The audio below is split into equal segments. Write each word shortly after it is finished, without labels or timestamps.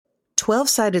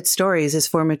12-Sided Stories is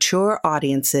for mature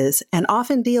audiences and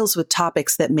often deals with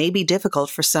topics that may be difficult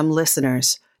for some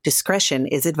listeners. Discretion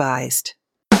is advised.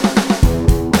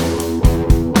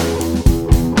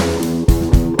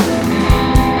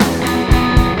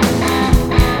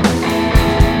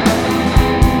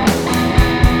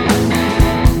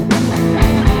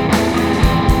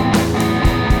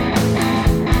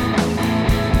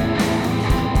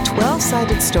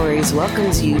 Sided Stories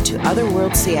welcomes you to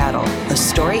Otherworld Seattle, a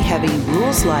story-heavy,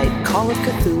 rules-light Call of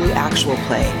Cthulhu actual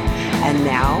play. And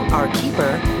now, our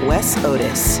keeper, Wes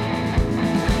Otis.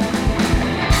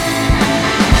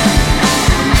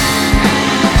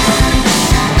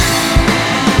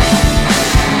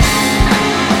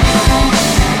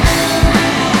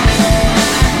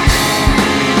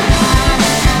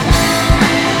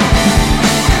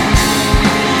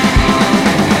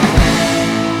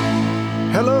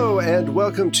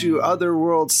 Welcome to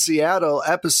Otherworld Seattle,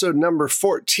 episode number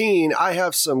 14. I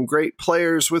have some great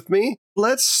players with me.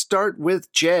 Let's start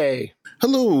with Jay.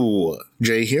 Hello,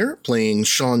 Jay here, playing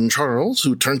Sean Charles,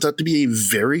 who turns out to be a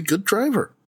very good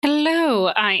driver. Hello,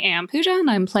 I am Pooja, and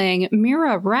I'm playing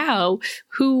Mira Rao,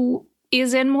 who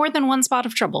is in more than one spot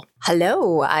of trouble.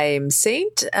 Hello, I'm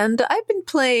Saint, and I've been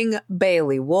playing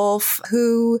Bailey Wolf,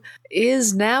 who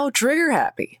is now trigger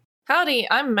happy. Howdy,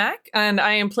 I'm Mac, and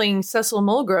I am playing Cecil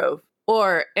Mulgrove.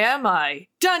 Or am I?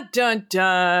 Dun, dun,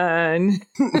 dun.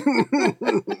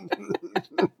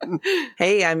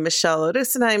 Hey, I'm Michelle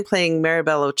Otis, and I'm playing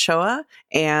Maribel Ochoa.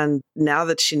 And now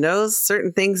that she knows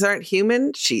certain things aren't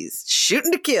human, she's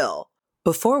shooting to kill.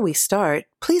 Before we start,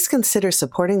 please consider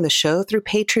supporting the show through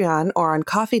Patreon or on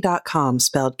Ko-fi,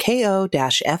 spelled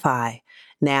Ko-Fi.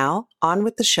 Now, on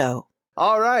with the show.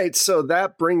 All right, so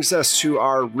that brings us to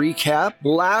our recap.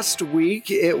 Last week,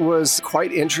 it was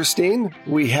quite interesting.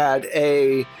 We had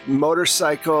a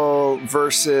motorcycle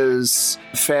versus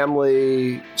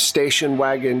family station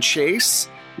wagon chase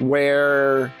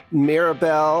where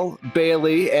Maribel,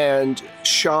 Bailey, and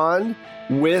Sean,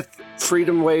 with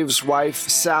Freedom Wave's wife,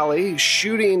 Sally,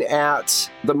 shooting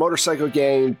at the motorcycle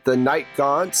gang, the Night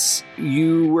Gaunts.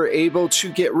 You were able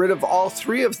to get rid of all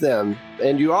three of them.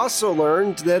 And you also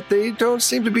learned that they don't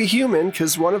seem to be human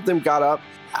because one of them got up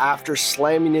after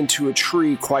slamming into a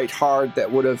tree quite hard that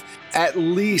would have at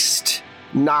least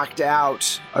knocked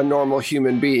out a normal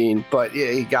human being, but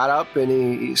he got up and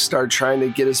he started trying to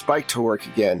get his bike to work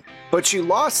again. But you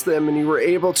lost them and you were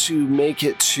able to make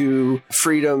it to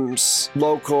Freedom's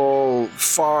local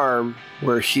farm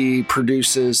where he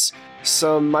produces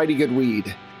some mighty good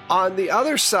weed. On the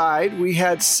other side, we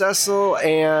had Cecil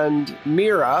and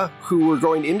Mira, who were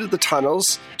going into the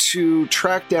tunnels to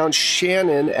track down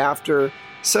Shannon after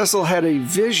Cecil had a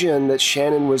vision that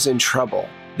Shannon was in trouble.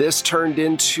 This turned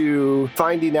into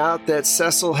finding out that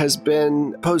Cecil has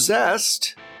been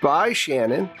possessed by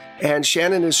Shannon, and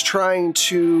Shannon is trying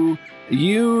to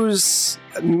use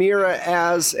Mira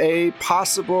as a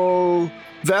possible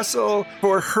vessel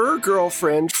for her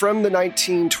girlfriend from the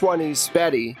 1920s,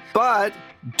 Betty. But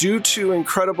due to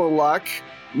incredible luck,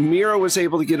 Mira was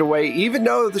able to get away, even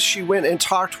though she went and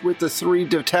talked with the three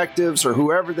detectives or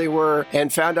whoever they were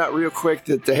and found out real quick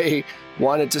that they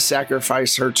wanted to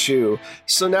sacrifice her too.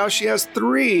 So now she has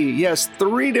three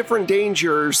different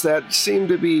dangers that seem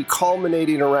to be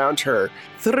culminating around her.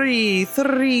 Three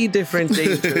different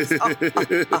dangers.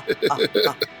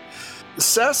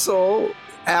 Cecil,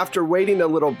 after waiting a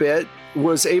little bit,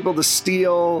 was able to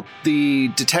steal the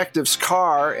detective's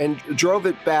car and drove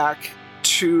it back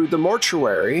to the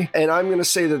mortuary. And I'm going to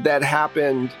say that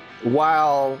happened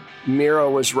while Mira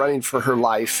was running for her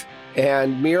life.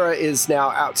 And Mira is now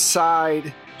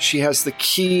outside. She has the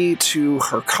key to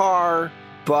her car,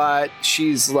 but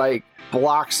she's like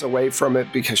blocks away from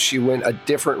it because she went a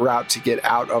different route to get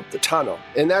out of the tunnel.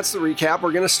 And that's the recap.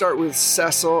 We're going to start with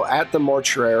Cecil at the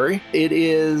mortuary. It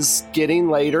is getting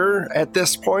later at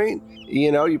this point.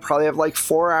 You know, you probably have like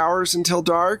 4 hours until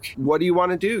dark. What do you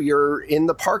want to do? You're in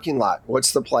the parking lot.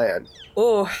 What's the plan?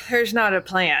 Oh, there's not a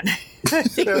plan. I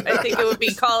think it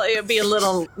would be a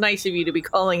little nice of you to be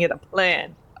calling it a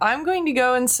plan. I'm going to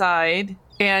go inside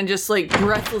and just like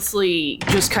breathlessly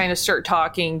just kind of start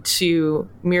talking to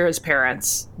Mira's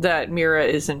parents that Mira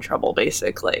is in trouble,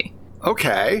 basically.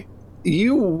 Okay.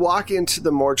 You walk into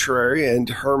the mortuary and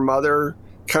her mother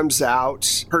comes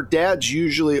out. Her dad's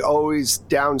usually always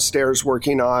downstairs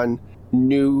working on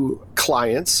new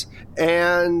clients.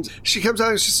 And she comes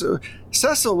out and she says,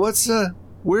 Cecil,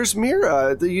 where's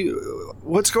Mira?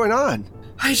 What's going on?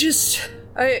 It's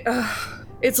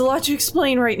a lot to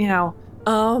explain right now.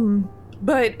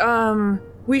 But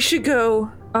we should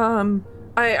go.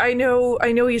 I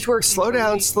know he's working. Slow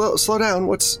down.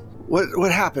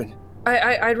 What happened?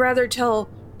 I'd rather tell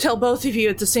both of you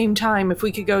at the same time if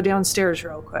we could go downstairs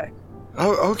real quick.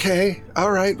 Oh, okay.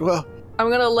 All right, well. I'm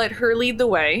going to let her lead the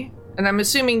way, and I'm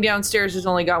assuming downstairs has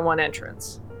only got one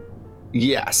entrance.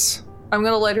 Yes. I'm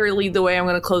going to let her lead the way. I'm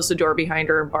going to close the door behind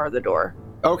her and bar the door.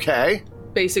 Okay.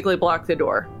 Basically block the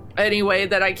door. Any way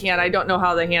that I can. I don't know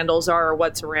how the handles are or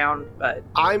what's around, but...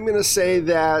 I'm going to say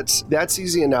that that's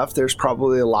easy enough. There's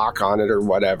probably a lock on it or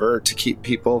whatever to keep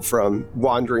people from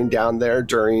wandering down there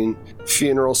during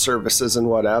funeral services and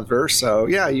whatever. So,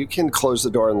 yeah, you can close the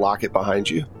door and lock it behind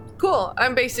you. Cool.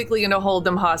 I'm basically going to hold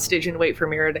them hostage and wait for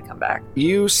Mira to come back.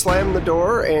 You slam the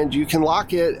door and you can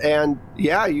lock it, and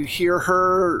yeah, you hear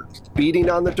her beating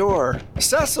on the door.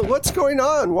 Cecil, what's going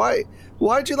on?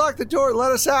 Why'd you lock the door?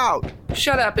 Let us out.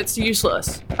 Shut up. It's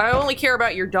useless. I only care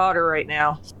about your daughter right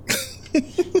now.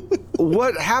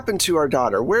 What happened to our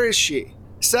daughter? Where is she?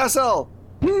 Cecil!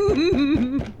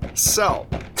 So,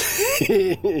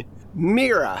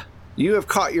 Mira, you have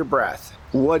caught your breath.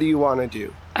 What do you want to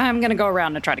do? I'm going to go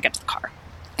around and try to get to the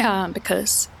car.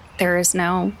 Because there is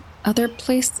no other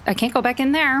place. I can't go back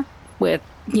in there with,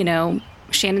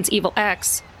 Shannon's evil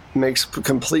ex. Makes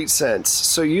complete sense.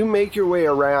 So you make your way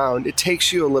around. It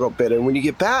takes you a little bit. And when you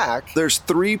get back, there's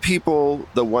 3 people,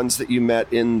 the ones that you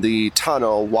met in the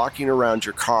tunnel, walking around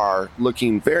your car,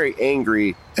 looking very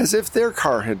angry, as if their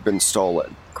car had been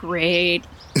stolen. Great.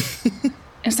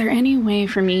 Is there any way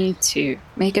for me to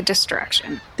make a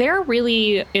distraction? They're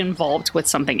really involved with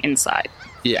something inside.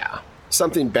 Yeah.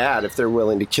 Something bad if they're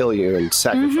willing to kill you and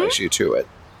sacrifice you to it.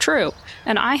 True.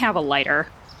 And I have a lighter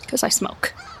because I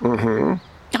smoke. Mm-hmm.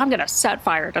 I'm going to set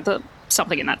fire to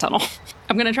something in that tunnel.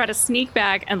 I'm going to try to sneak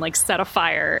back and set a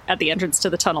fire at the entrance to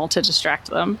the tunnel to distract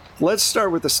them. Let's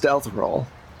start with the stealth roll.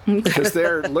 Because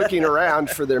they're looking around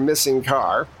for their missing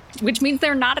car. Which means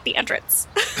they're not at the entrance.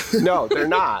 No, they're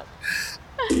not.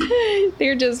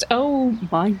 They're just, oh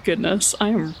my goodness. I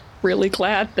am really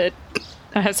glad that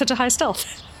I have such a high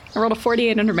stealth. I rolled a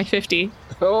 48 under my 50.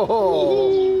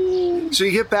 Oh. So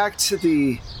you get back to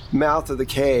the mouth of the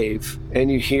cave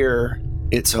and you hear...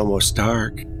 It's almost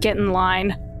dark. Get in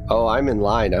line. Oh, I'm in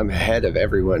line. I'm ahead of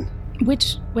everyone.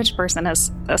 Which person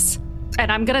is this? And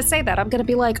I'm going to say that. I'm going to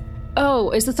be like,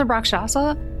 oh, is this a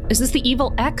Rakshasa? Is this the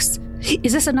evil ex?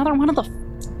 Is this another one of the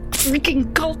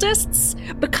freaking cultists?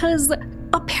 Because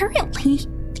apparently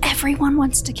everyone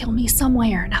wants to kill me some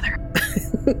way or another.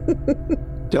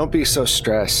 Don't be so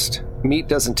stressed. Meat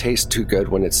doesn't taste too good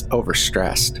when it's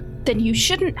overstressed. Then you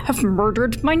shouldn't have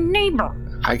murdered my neighbor.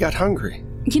 I got hungry.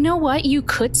 You know what you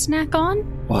could snack on?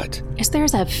 What? Is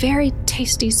there's a very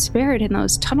tasty spirit in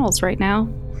those tunnels right now.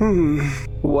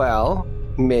 Well,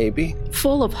 maybe.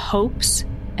 Full of hopes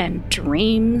and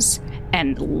dreams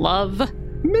and love.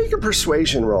 Make a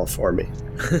persuasion roll for me.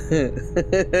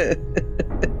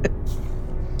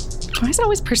 Why is it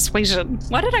always persuasion?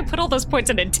 Why did I put all those points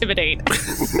in intimidate?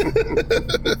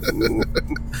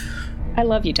 I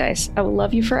love you, dice. I will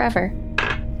love you forever.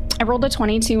 I rolled a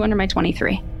 22 under my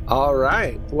 23. All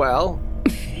right. Well.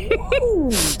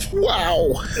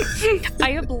 Wow.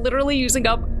 I am literally using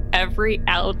up every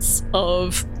ounce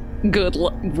of good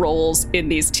rolls in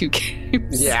these 2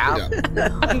 games. Yeah.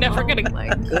 I'm never going to...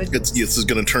 This is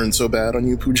going to turn so bad on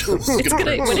you, Pooja. When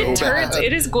it turns,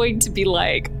 it is going to be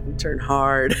turn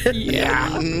hard.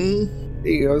 Yeah.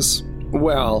 He goes,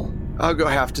 well, I'll go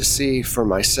have to see for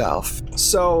myself.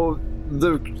 So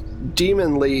the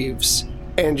demon leaves,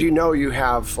 and you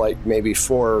have maybe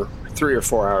 3 or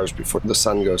 4 hours before the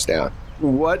sun goes down.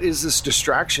 What is this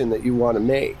distraction that you want to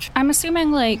make? I'm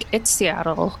assuming it's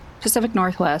Seattle, Pacific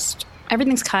Northwest.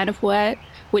 Everything's kind of wet,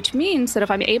 which means that if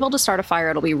I'm able to start a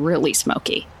fire, it'll be really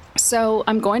smoky. So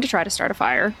I'm going to try to start a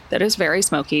fire that is very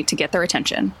smoky to get their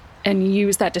attention and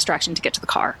use that distraction to get to the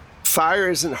car. Fire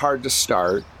isn't hard to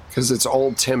start because it's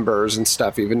old timbers and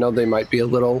stuff, even though they might be a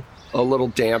little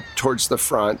damp towards the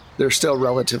front. They're still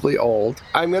relatively old.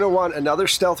 I'm going to want another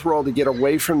stealth roll to get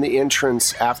away from the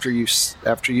entrance after you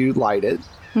light it.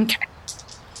 Okay.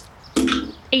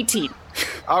 18.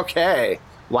 Okay.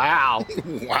 Wow.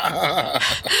 Wow.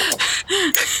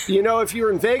 If you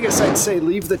were in Vegas, I'd say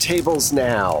leave the tables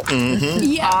now. Mm-hmm.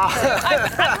 Yeah.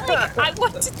 I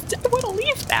want to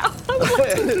leave now. I want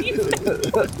to leave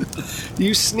now.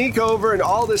 You sneak over and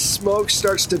all this smoke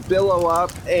starts to billow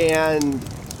up and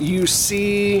you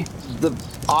see the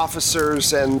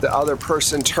officers and the other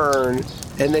person turn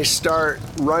and they start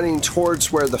running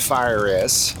towards where the fire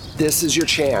is. This is your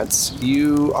chance.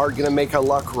 You are going to make a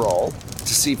luck roll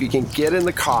to see if you can get in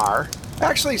the car.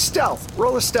 Actually, stealth.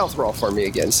 Roll a stealth roll for me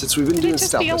again, since we've been doing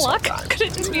stealth this whole time. Could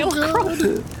it just be a luck roll?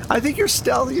 I think you're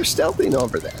stealthing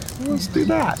over there. Let's do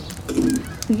that.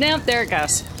 Nope, there it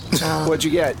goes. What'd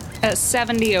you get?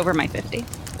 70 over my 50.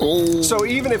 Oh. So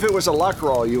even if it was a luck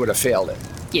roll, you would have failed it.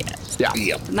 Yeah. Yeah.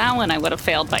 Yep. That one I would have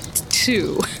failed by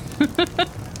 2.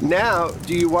 Now,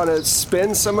 do you want to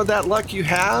spend some of that luck you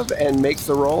have and make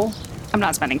the roll? I'm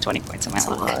not spending 20 points on my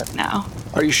luck. No.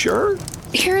 Are you sure?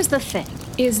 Here's the thing,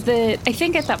 is that I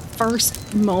think at that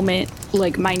first moment,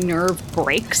 like, my nerve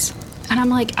breaks. And I'm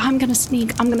like, I'm gonna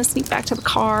sneak back to the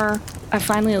car. I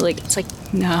finally, like, it's like,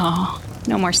 no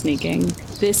more sneaking.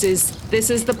 This is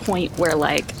the point where,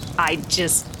 like, I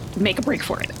just make a break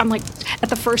for it. I'm like, at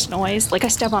the first noise, like, I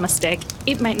step on a stick.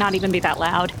 It might not even be that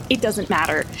loud. It doesn't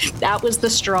matter. That was the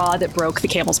straw that broke the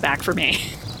camel's back for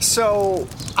me. So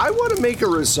I want to make a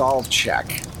resolve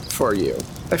check for you.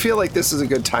 I feel like this is a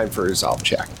good time for a resolve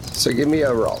check. So give me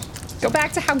a roll. Go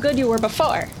back to how good you were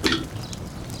before.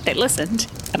 They listened,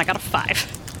 and I got a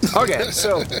 5. Okay,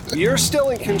 so you're still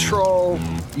in control.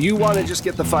 You want to just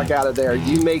get the fuck out of there.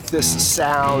 You make this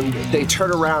sound. They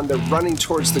turn around. They're running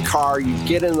towards the car. You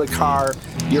get in the car.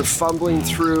 You're fumbling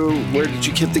through. Where did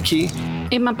you keep the key?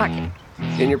 In my pocket.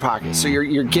 In your pocket. So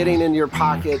you're getting in your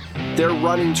pocket. They're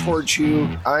running towards you.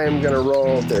 I am going to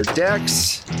roll their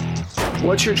dex.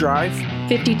 What's your drive?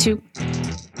 52.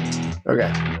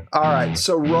 Okay. All right.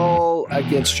 So roll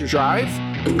against your drive.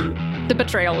 The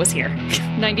betrayal was here.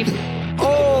 94.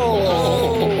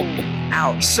 Oh!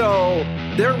 Out. So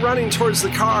they're running towards the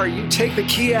car. You take the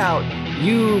key out.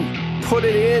 You put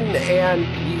it in, and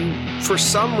you, for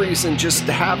some reason, just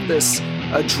have this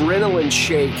adrenaline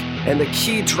shake, and the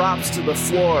key drops to the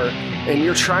floor, and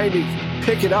you're trying to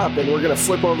pick it up, and we're going to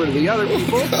flip over to the other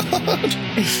people.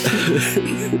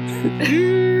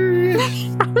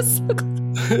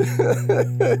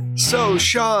 So,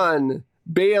 Sean,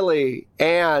 Bailey,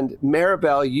 and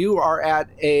Maribel, you are at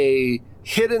a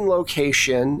hidden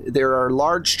location. There are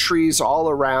large trees all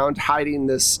around hiding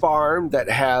this farm that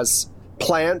has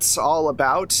plants all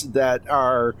about that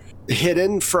are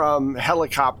hidden from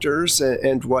helicopters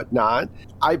and whatnot.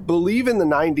 I believe in the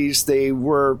 90s they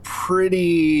were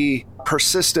pretty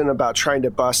persistent about trying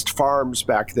to bust farms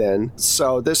back then.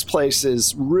 So this place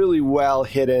is really well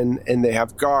hidden, and they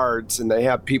have guards and they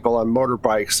have people on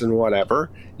motorbikes and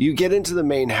whatever. You get into the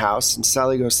main house, and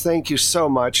Sally goes, "Thank you so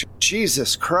much."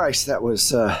 Jesus Christ, that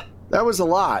was a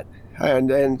lot.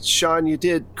 And Sean, you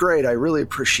did great. I really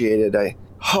appreciate it.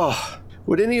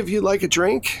 Would any of you like a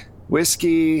drink?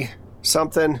 Whiskey,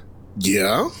 something?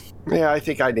 Yeah. Yeah, I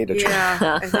think I need a drink.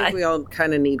 Yeah, I think we all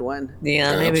kind of need one.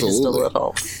 Yeah, maybe Absolutely. just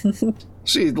a little.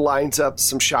 She lines up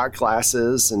some shot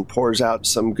glasses and pours out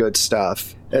some good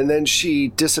stuff. And then she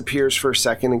disappears for a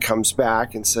second and comes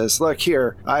back and says, "Look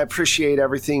here, I appreciate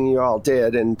everything you all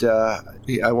did, and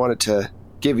I wanted to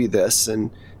give you this."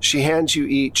 And she hands you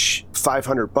each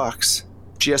 $500,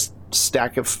 just a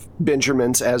stack of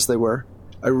Benjamins as they were.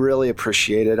 I really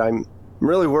appreciate it. I'm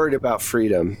really worried about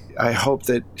Freedom. I hope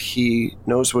that he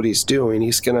knows what he's doing.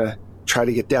 He's going to try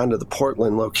to get down to the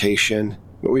Portland location.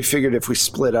 But we figured if we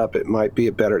split up, it might be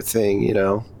a better thing, you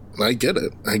know? I get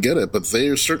it, but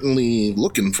they're certainly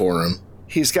looking for him.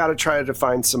 He's got to try to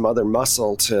find some other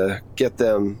muscle to get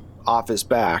them off his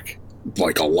back.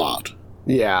 Like a lot.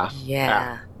 Yeah.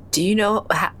 Yeah. Do you know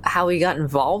how he got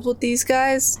involved with these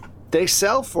guys? They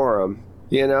sell for him,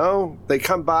 you know? They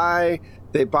come by,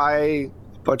 they buy a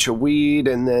bunch of weed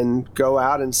and then go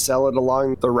out and sell it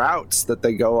along the routes that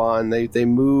they go on. They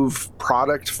move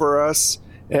product for us.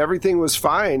 Everything was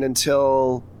fine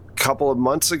until a couple of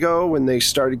months ago when they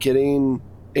started getting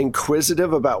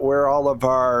inquisitive about where all of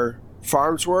our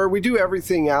farms were. We do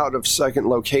everything out of second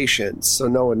locations, so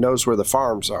no one knows where the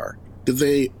farms are. Did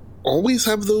they always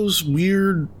have those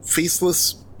weird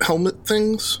faceless helmet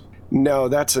things? No,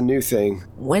 that's a new thing.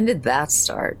 When did that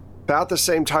start? About the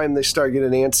same time they started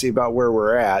getting antsy about where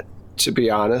we're at, to be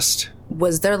honest.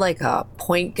 Was there like a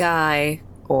point guy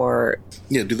or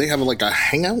Yeah, do they have like a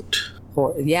hangout?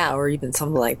 or even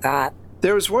something like that?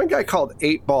 There was one guy called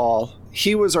 8 Ball.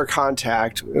 He was our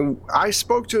contact. I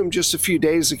spoke to him just a few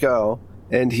days ago,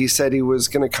 and he said he was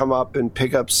going to come up and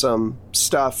pick up some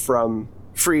stuff from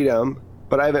Freedom,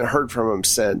 but I haven't heard from him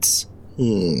since.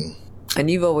 And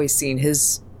you've always seen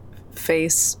his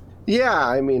face? Yeah,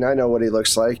 I mean, I know what he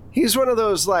looks like. He's one of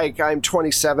those, like, I'm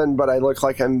 27, but I look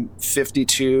like I'm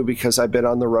 52 because I've been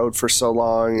on the road for so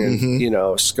long and, you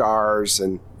know, scars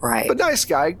and... Right. But nice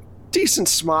guy. Decent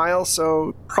smile,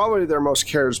 so probably their most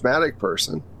charismatic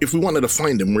person. If we wanted to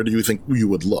find him, where do you think you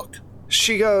would look?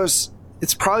 She goes,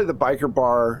 "It's probably the biker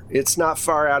bar. It's not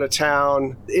far out of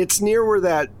town. It's near where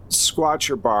that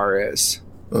Squatcher bar is.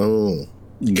 Oh,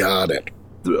 got it.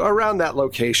 Around that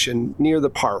location, near the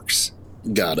parks."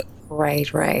 Got it. Right.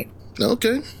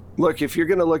 Okay. Look, if you're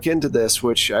going to look into this,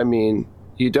 which, I mean,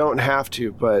 You don't have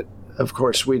to, but of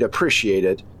course we'd appreciate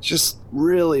it. Just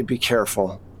really be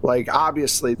careful. Like,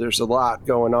 obviously there's a lot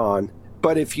going on,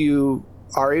 but if you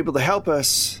are able to help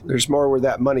us, there's more where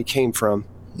that money came from.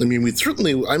 I mean,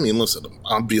 listen,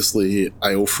 obviously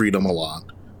I owe Freedom a lot.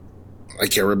 I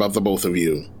care about the both of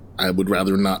you. I would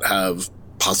rather not have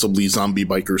possibly zombie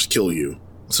bikers kill you.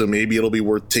 So maybe it'll be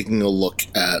worth taking a look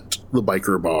at the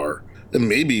biker bar. And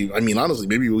maybe, honestly,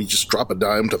 maybe we just drop a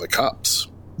dime to the cops.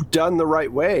 Done the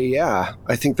right way, yeah.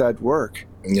 I think that'd work.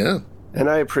 Yeah. And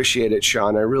I appreciate it,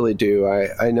 Sean. I really do.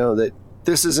 I know that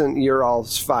this isn't your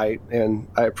all's fight, and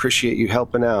I appreciate you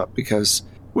helping out because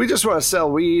we just want to sell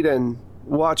weed and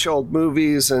watch old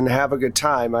movies and have a good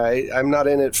time. I'm not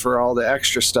in it for all the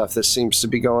extra stuff that seems to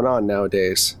be going on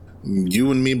nowadays. You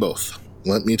and me both,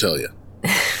 let me tell you.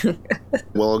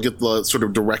 Well, I'll get the sort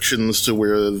of directions to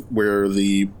where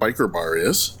the biker bar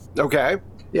is. Okay.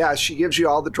 Yeah, she gives you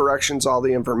all the directions, all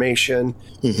the information.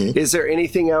 Mm-hmm. Is there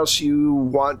anything else you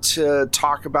want to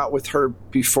talk about with her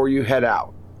before you head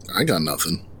out? I got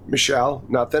nothing. Michelle,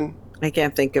 nothing? I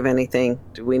can't think of anything.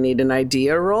 Do we need an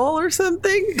idea roll or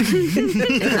something?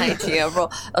 An idea roll.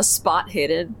 A spot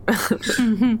hidden.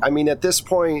 I mean, at this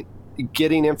point,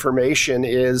 getting information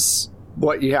is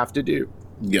what you have to do.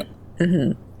 Yep.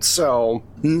 Mm-hmm. So...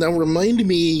 Now remind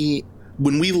me,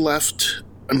 when we left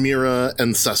Mira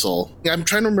and Cecil, I'm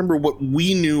trying to remember what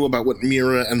we knew about what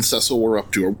Mira and Cecil were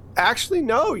up to. Actually,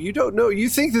 no, you don't know. You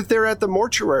think that they're at the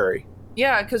mortuary.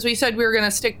 Yeah, because we said we were going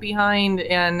to stick behind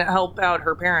and help out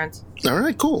her parents. All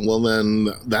right, cool. Well, then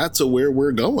that's where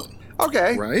we're going.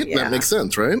 Okay. Right? Yeah. That makes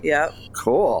sense, right? Yep.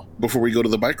 Cool. Before we go to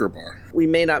the biker bar. We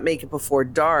may not make it before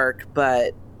dark,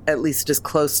 but at least as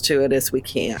close to it as we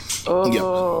can.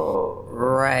 Oh.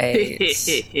 Right.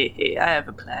 I have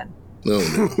a plan.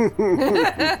 Oh,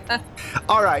 no.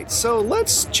 All right, so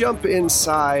let's jump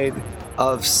inside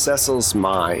of Cecil's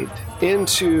mind,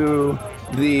 into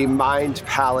the Mind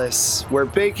Palace, where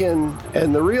Bacon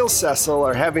and the real Cecil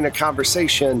are having a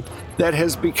conversation that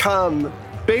has become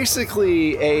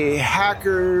basically a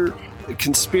hacker,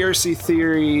 conspiracy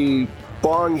theory,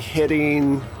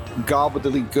 bong-hitting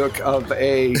gobbledygook of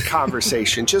a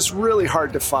conversation. Just really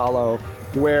hard to follow,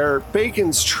 where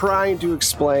Bacon's trying to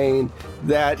explain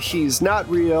that he's not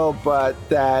real, but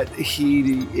that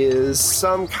he is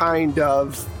some kind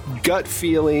of gut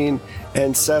feeling,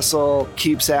 and Cecil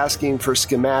keeps asking for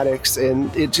schematics, and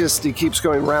it keeps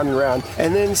going round and round.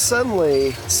 And then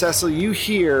suddenly, Cecil, you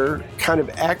hear, kind of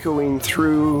echoing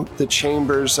through the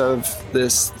chambers of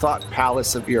this thought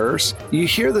palace of yours, you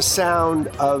hear the sound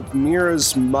of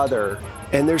Mira's mother,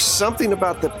 and there's something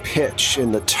about the pitch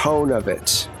and the tone of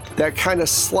it that kind of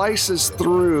slices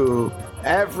through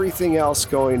everything else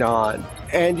going on.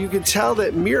 And you can tell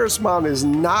that Mira's mom is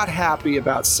not happy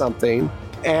about something,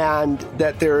 and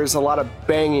that there is a lot of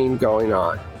banging going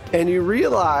on. And you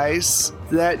realize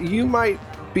that you might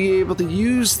be able to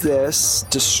use this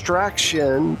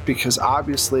distraction, because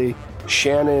obviously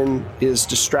Shannon is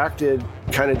distracted,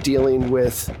 kind of dealing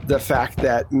with the fact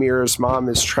that Mira's mom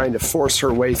is trying to force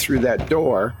her way through that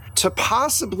door, to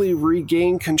possibly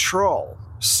regain control.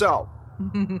 So,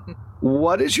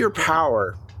 what is your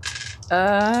power?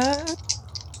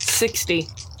 60.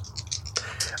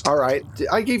 All right,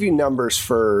 I gave you numbers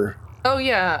for... Oh,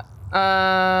 yeah.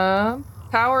 Power.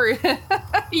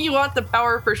 You want the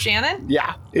power for Shannon?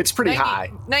 Yeah, it's pretty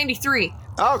high. 93.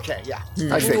 Okay, yeah.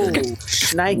 I figured.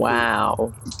 Schneike.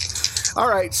 Wow. All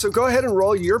right, so go ahead and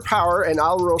roll your power, and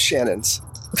I'll roll Shannon's.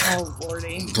 Oh,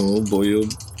 Lordy. Oh, boy. Oh,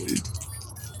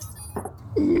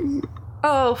 boy.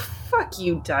 Oh, fuck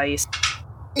you, dice.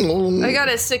 Oh. I got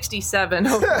a 67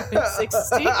 over a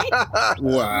 60. Wow.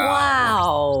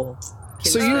 Wow.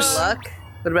 Can So you you- spend luck?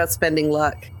 What about spending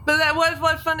luck? But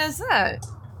what fun is that?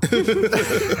 I'm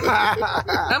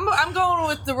going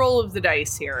with the roll of the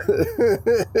dice here.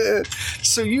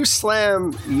 So you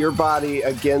slam your body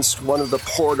against one of the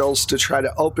portals to try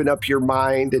to open up your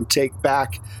mind and take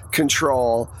back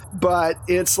control, but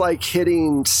it's like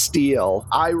hitting steel.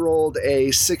 I rolled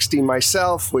a 60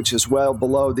 myself, which is well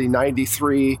below the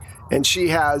 93, and she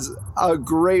has a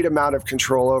great amount of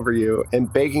control over you.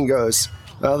 And Bacon goes,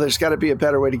 well, there's got to be a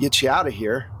better way to get you out of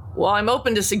here. Well, I'm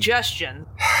open to suggestion.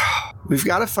 We've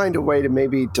got to find a way to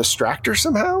maybe distract her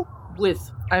somehow. We're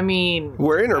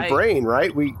in her brain,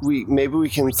 right? We maybe we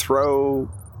can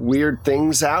throw weird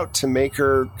things out to make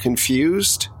her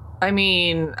confused. I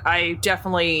mean, I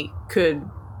definitely could,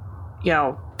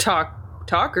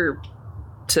 talk her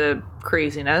to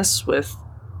craziness with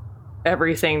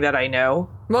everything that I know.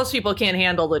 Most people can't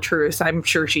handle the truth. I'm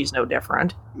sure she's no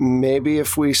different. Maybe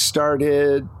if we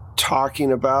started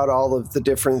talking about all of the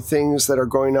different things that are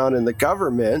going on in the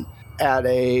government at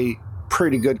a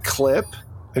pretty good clip.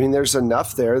 I mean, there's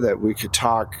enough there that we could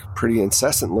talk pretty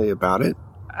incessantly about it.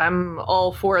 I'm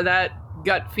all for that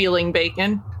gut feeling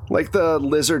bacon. Like the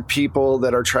lizard people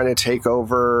that are trying to take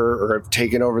over or have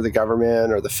taken over the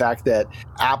government, or the fact that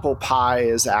apple pie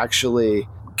is actually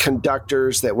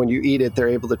conductors that when you eat it, they're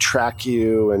able to track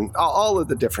you, and all of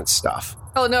the different stuff.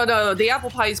 Oh, no. The apple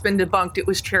pie's been debunked. It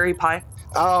was cherry pie.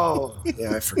 Oh,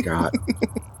 yeah, I forgot.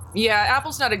 Yeah,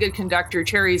 apple's not a good conductor.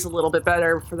 Cherry's a little bit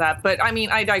better for that. But, I mean,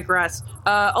 I digress.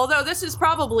 Although this is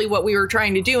probably what we were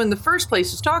trying to do in the first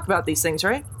place, is talk about these things,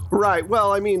 right? Right.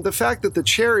 Well, I mean, the fact that the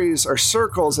cherries are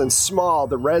circles and small,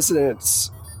 the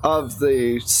resonance of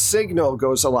the signal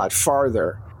goes a lot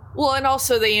farther. Well, and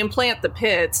also they implant the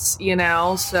pits,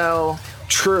 so...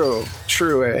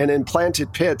 True. And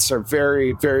implanted pits are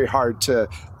very, very hard to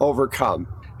overcome.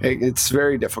 It's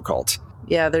very difficult.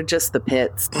 Yeah, they're just the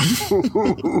pits.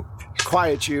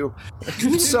 Quiet you.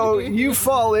 So you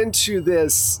fall into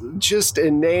this just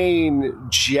inane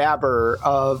jabber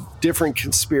of different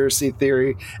conspiracy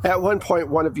theory. At one point,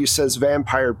 one of you says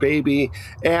vampire baby,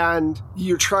 and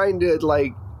you're trying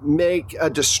to make a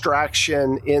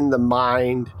distraction in the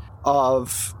mind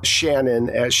of Shannon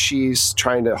as she's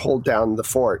trying to hold down the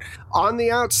fort. On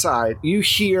the outside, you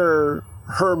hear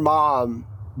her mom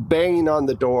banging on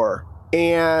the door,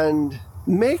 and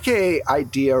make a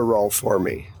idea roll for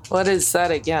me. What is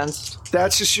that against?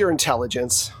 That's just your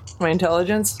intelligence. My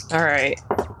intelligence? All right.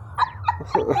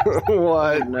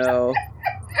 What? No.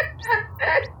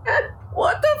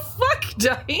 What the fuck,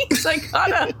 Dice? I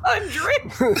got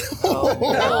 100.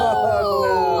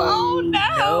 Oh,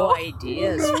 no. No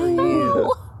ideas for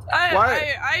you.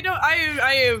 I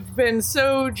have been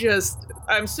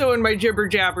I'm so in my jibber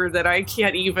jabber that I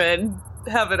can't even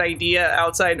have an idea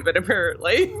outside of it,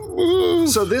 apparently.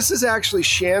 So this is actually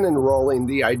Shannon rolling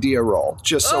the idea roll,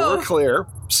 just so we're clear.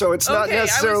 So it's not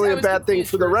necessarily a bad thing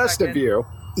for the rest of you.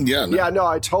 Yeah. No. Yeah, no,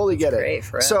 I totally get it. Great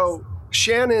for us. So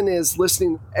Shannon is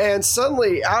listening, and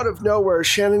suddenly, out of nowhere,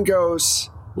 Shannon goes,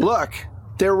 "Look,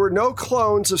 there were no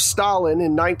clones of Stalin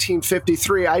in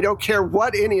 1953. I don't care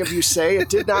what any of you say. It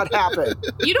did not happen."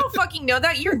 You don't fucking know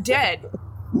that. You're dead.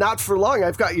 Not for long.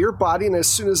 I've got your body, and as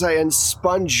soon as I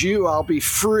expunge you, I'll be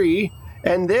free.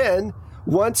 And then,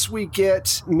 once we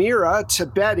get Mira to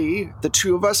Betty, the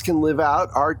two of us can live out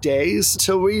our days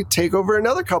till we take over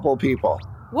another couple of people.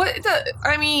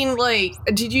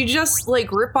 Did you just,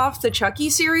 rip off the Chucky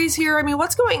series here? I mean,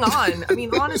 what's going on? I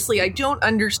mean, honestly, I don't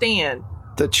understand.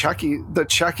 The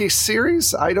Chucky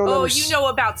series? I don't know. Oh, you know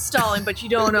about Stalin, but you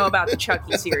don't know about the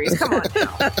Chucky series. Come on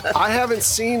now. I haven't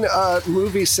seen a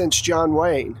movie since John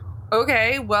Wayne.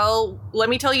 Okay, well, let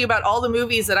me tell you about all the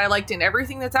movies that I liked and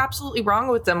everything that's absolutely wrong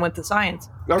with them with the science.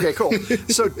 Okay, cool.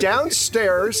 So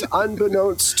downstairs,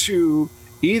 unbeknownst to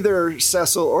either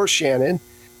Cecil or Shannon,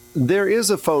 there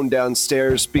is a phone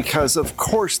downstairs because of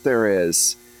course there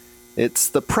is. It's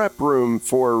the prep room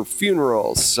for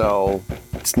funerals, so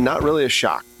it's not really a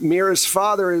shock. Mira's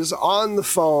father is on the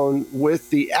phone with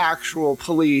the actual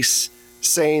police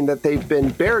saying that they've been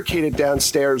barricaded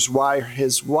downstairs while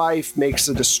his wife makes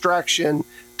a distraction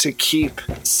to keep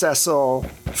Cecil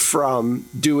from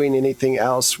doing anything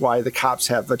else while the cops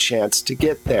have a chance to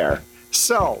get there.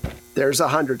 So, there's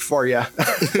 100 for you.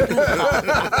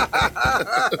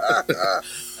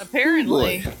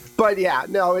 Apparently. But yeah,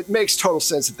 no, it makes total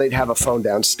sense that they'd have a phone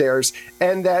downstairs,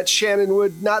 and that Shannon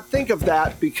would not think of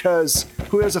that because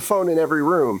who has a phone in every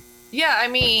room? Yeah, I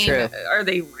mean, True. Are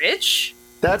they rich?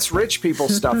 That's rich people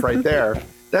stuff right there.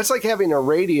 That's like having a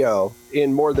radio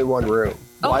in more than one room.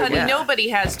 Oh, Why honey, would- nobody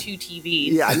has two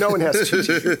TVs. Yeah, no one has two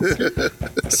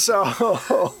TVs. So,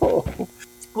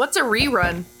 What's a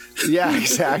rerun? yeah,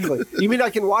 exactly. You mean I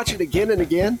can watch it again and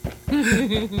again?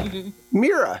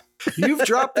 Mira, you've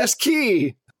dropped this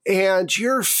key, and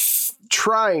you're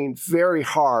trying very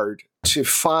hard to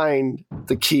find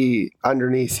the key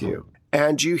underneath you.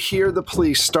 And you hear the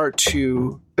police start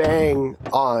to bang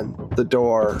on the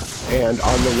door and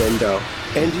on the window.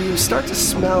 And you start to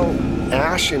smell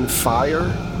ash and fire,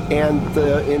 and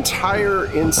the entire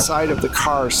inside of the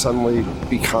car suddenly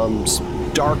becomes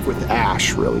dark with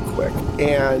ash really quick.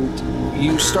 And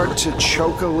you start to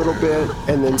choke a little bit,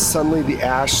 and then suddenly the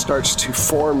ash starts to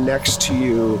form next to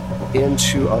you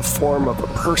into a form of a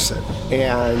person.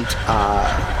 And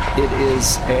it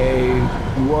is a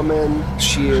woman.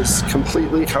 She is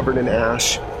completely covered in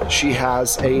ash. She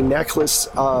has a necklace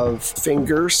of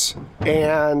fingers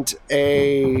and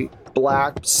a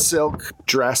black silk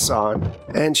dress on.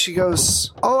 And she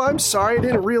goes, "Oh, I'm sorry. I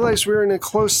didn't realize we were in a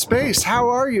closed space. How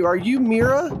are you? Are you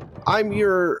Mira? I'm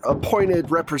your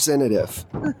appointed representative."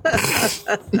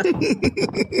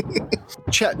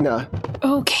 Chetna.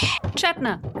 Okay.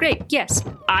 Chetna. Great. Yes.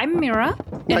 I'm Mira.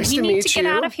 And Nice we to need meet to get you.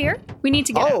 out of here. We need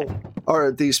to get out of here.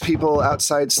 Are these people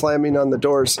outside slamming on the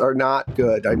doors are not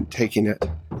good? I'm taking it.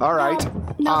 All right.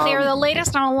 No, they are the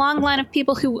latest on a long line of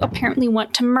people who apparently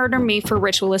want to murder me for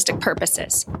ritualistic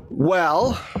purposes.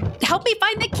 Well, Help me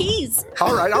find the keys.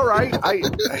 all right.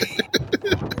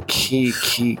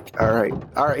 Key. All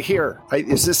right. Here.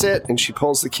 Is this it? And she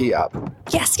pulls the key up.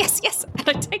 Yes. And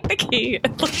I take the key.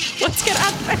 Let's get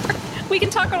out of there. We can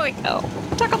talk all the way. Oh,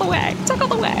 talk all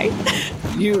the way.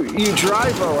 You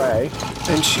drive away,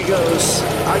 and she goes,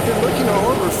 "I've been looking all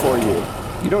over for you.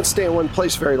 You don't stay in one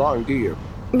place very long, do you?"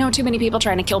 No, too many people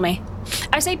trying to kill me.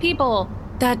 I say people.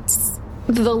 That's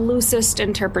the loosest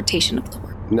interpretation of the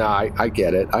word. No, I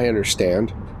get it. I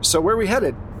understand. So where are we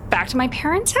headed? Back to my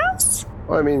parents' house?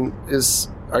 Well, I mean,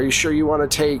 are you sure you want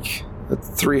to take a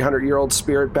 300-year-old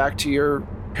spirit back to your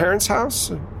parents'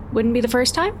 house? Wouldn't be the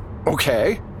first time.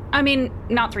 Okay. I mean,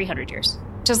 not 300 years.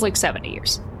 Just like 70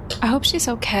 years. I hope she's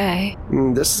okay.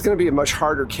 This is going to be a much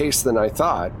harder case than I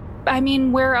thought. I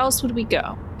mean, where else would we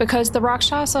go? Because the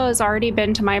Rakshasa has already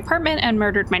been to my apartment and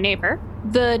murdered my neighbor.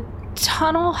 The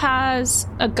tunnel has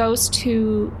a ghost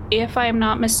who, if I'm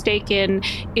not mistaken,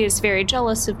 is very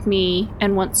jealous of me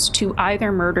and wants to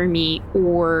either murder me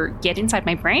or get inside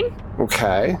my brain.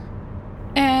 Okay.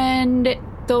 And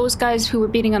those guys who were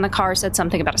beating on the car said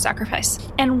something about a sacrifice.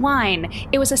 And wine.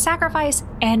 It was a sacrifice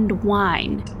and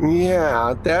wine.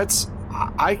 Yeah,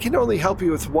 I can only help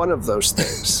you with one of those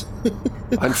things,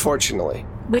 unfortunately.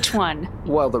 Which one?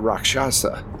 Well, the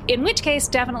Rakshasa. In which case,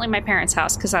 definitely my parents'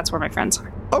 house, because that's where my friends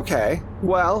are. Okay,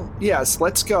 well, yes,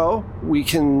 let's go. We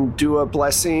can do a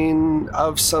blessing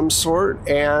of some sort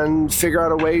and figure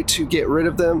out a way to get rid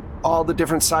of them. All the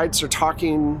different sides are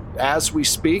talking as we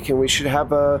speak, and we should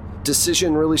have a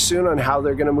decision really soon on how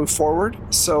they're going to move forward.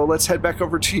 So let's head back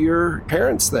over to your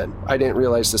parents then. I didn't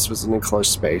realize this was an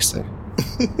enclosed space.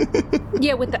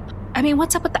 Yeah,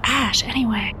 what's up with the ash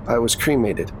anyway? I was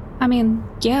cremated. I mean,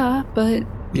 yeah, but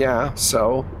Yeah,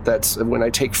 so that's when I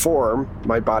take form,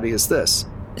 my body is this.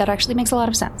 that actually makes a lot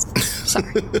of sense. Sorry.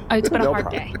 It's been a No hard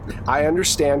problem. day. I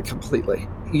understand completely.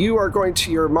 You are going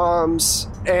to your mom's,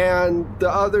 and the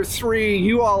other three,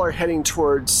 you all are heading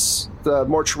towards the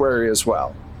mortuary as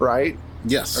well, right?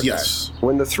 Yes, Okay. yes.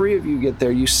 When the three of you get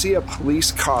there, you see a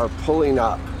police car pulling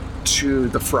up to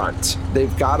the front.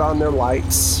 They've got on their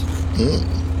lights.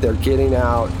 They're getting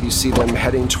out. You see them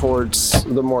heading towards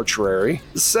the mortuary.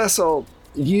 Cecil,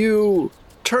 you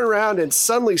turn around and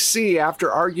suddenly see,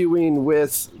 after arguing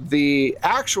with the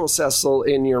actual Cecil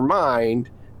in your mind,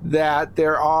 that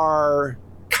there are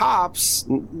cops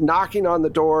knocking on the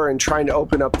door and trying to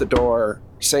open up the door,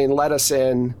 saying, "Let us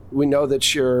in. We know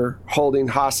that you're holding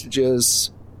hostages.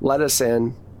 Let us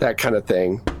in," that kind of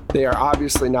thing. They are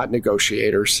obviously not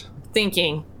negotiators.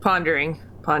 Thinking, pondering.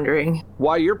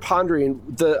 While you're pondering,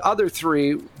 the other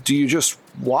three, do you just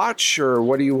watch, or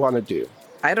what do you want to do?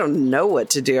 I don't know what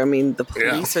to do. I mean, the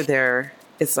police are there.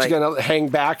 It's like, You gonna hang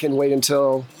back and wait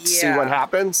until see Yeah. what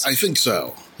happens? I think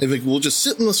so. I think we'll just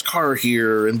sit in this car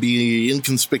here and be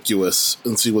inconspicuous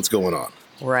and see what's going on.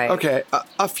 Right. Okay,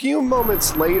 a few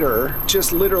moments later,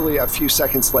 just literally a few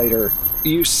seconds later,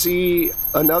 you see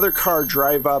another car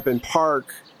drive up and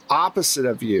park opposite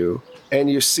of you,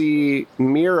 and you see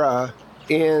Mira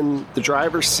in the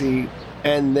driver's seat,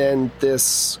 and then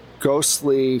this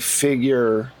ghostly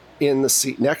figure in the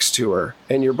seat next to her,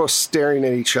 and you're both staring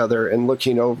at each other and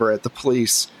looking over at the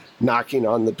police knocking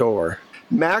on the door.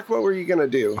 Mac, what were you gonna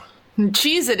do?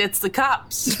 Cheese it, it's the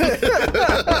cops.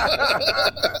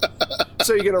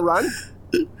 So you're gonna run?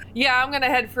 Yeah, I'm gonna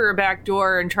head for a back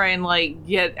door and try and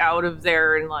get out of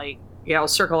there and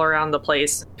circle around the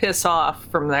place, piss off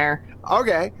from there.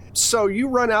 Okay, so you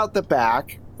run out the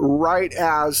back right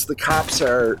as the cops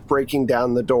are breaking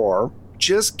down the door.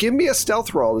 Just give me a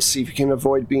stealth roll to see if you can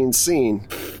avoid being seen.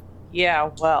 Yeah,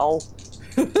 well.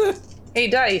 Hey,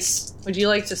 Dice, would you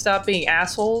like to stop being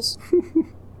assholes?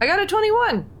 I got a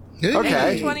 21. Hey.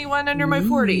 Okay. 21 under my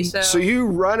 40, so. So you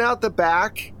run out the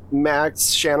back.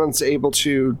 Max, Shannon's able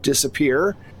to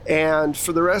disappear. And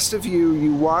for the rest of you,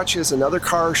 you watch as another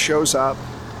car shows up.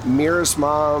 Mira's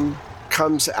mom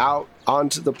comes out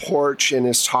onto the porch and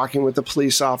is talking with the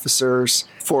police officers.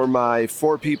 For my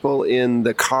 4 people in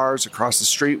the cars across the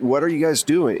street, what are you guys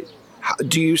doing?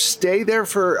 Do you stay there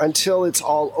until it's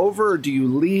all over, or do you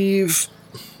leave?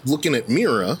 Looking at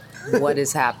Mira. What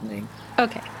is happening?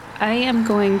 Okay. I am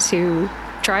going to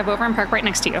drive over and park right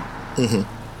next to you.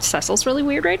 Mm-hmm. Cecil's really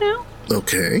weird right now.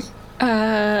 Okay.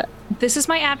 This is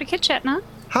my advocate, Chetna.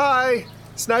 Hi.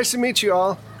 It's nice to meet you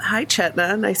all. Hi,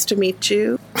 Chetna. Nice to meet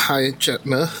you. Hi,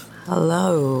 Chetna.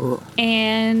 Hello.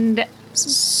 And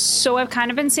so I've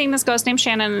kind of been seeing this ghost named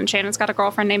Shannon, and Shannon's got a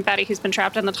girlfriend named Betty who's been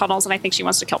trapped in the tunnels, and I think she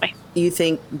wants to kill me. You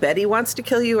think Betty wants to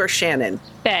kill you or Shannon?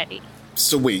 Betty.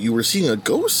 So wait, you were seeing a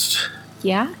ghost?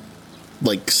 Yeah?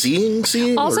 Like seeing?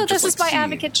 Also, or this just, is like, my seeing?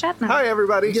 advocate, Chetna. Hi,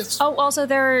 everybody. Yes. Oh, also,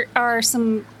 there are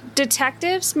some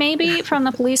detectives, maybe, from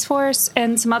the police force,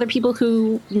 and some other people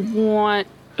who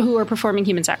are performing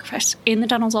human sacrifice in the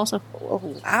tunnels also. Oh,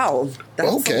 wow.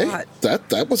 That's Okay. a lot.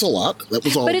 That was a lot. That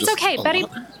was all. But it's just okay. a Betty,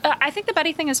 lot. I think the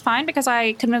Betty thing is fine because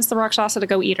I convinced the Rakshasa to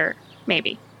go eat her.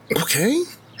 Maybe. Okay.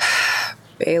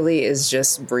 Bailey is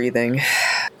just breathing.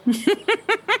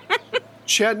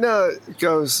 Chetna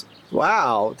goes,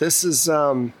 wow, this is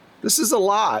a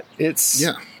lot. It's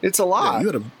a lot. Yeah,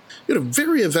 you had a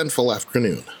very eventful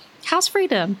afternoon. How's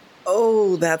freedom?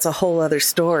 Oh, that's a whole other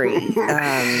story.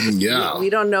 Yeah. We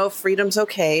don't know if Freedom's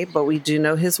okay, but we do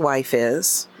know his wife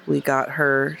is. We got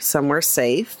her somewhere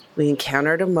safe. We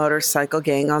encountered a motorcycle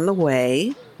gang on the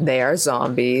way. They are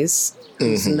zombies.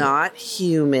 He's not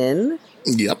human.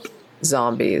 Yep.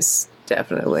 Zombies,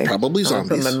 definitely. Probably I'm gonna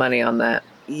zombies. put my money on that.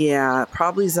 Yeah,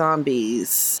 probably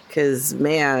zombies. Because,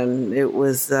 man, it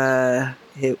was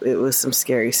some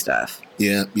scary stuff.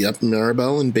 Yeah, yep.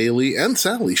 Maribel and Bailey and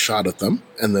Sally shot at them,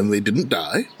 and then they didn't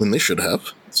die when they should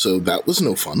have. So that was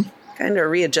no fun. Kind of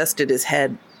readjusted his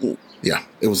head. Yeah,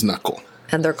 it was not cool.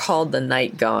 And they're called the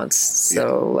Night Gaunts.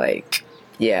 So,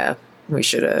 yeah, we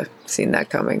should have seen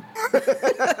that coming.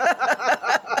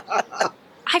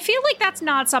 I feel like that's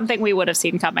not something we would have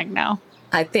seen coming now.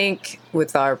 I think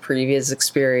with our previous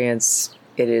experience,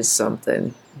 it is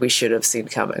something we should have seen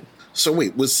coming. So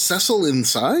wait, was Cecil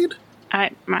inside?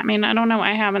 I mean, I don't know.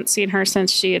 I haven't seen her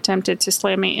since she attempted to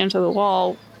slam me into the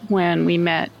wall when we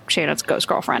met Shannon's ghost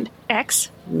girlfriend.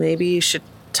 X? Maybe you should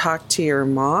talk to your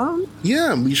mom?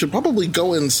 Yeah, we should probably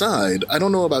go inside. I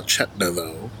don't know about Chetna,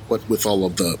 though. What with all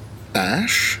of the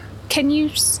ash? Can you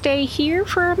stay here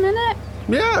for a minute?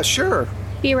 Yeah, sure.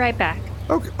 Be right back.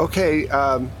 Okay,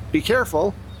 be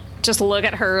careful. Just look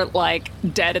at her,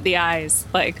 dead at the eyes.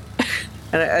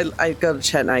 And I go to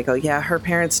Chet and I go, yeah, her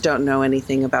parents don't know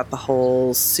anything about the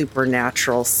whole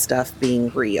supernatural stuff being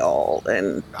real.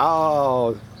 And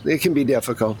Oh, it can be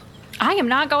difficult. I am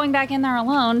not going back in there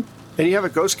alone. And you have a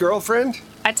ghost girlfriend?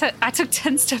 I took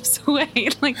 10 steps away,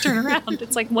 turn around.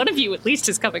 It's one of you at least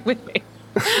is coming with me.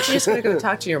 You're just going to go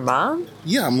talk to your mom?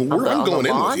 Yeah, I'm On the going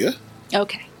in lawn? with you.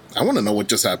 Okay. I want to know what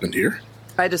just happened here.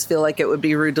 I just feel like it would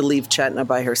be rude to leave Chetna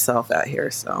by herself out here.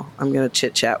 So I'm going to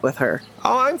chit-chat with her.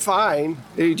 Oh, I'm fine.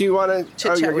 Do you want to...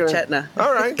 Chit-chat with Chetna.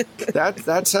 All right.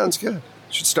 That sounds good.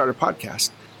 Should start a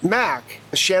podcast. Mac,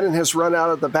 Shannon has run out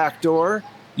of the back door.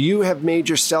 You have made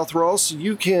your stealth roll, so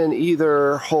you can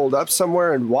either hold up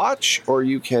somewhere and watch, or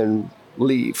you can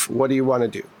leave. What do you want to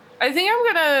do? I think I'm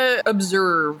gonna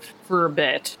observe for a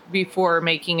bit before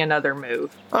making another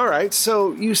move. All right,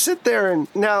 so you sit there, and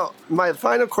now my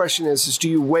final question is do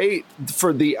you wait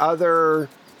for the other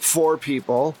 4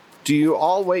 people? Do you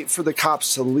all wait for the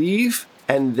cops to leave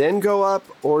and then go up,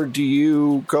 or do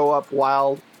you go up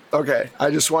while... Okay, I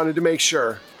just wanted to make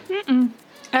sure.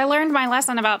 I learned my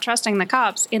lesson about trusting the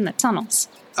cops in the tunnels.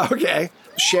 Okay.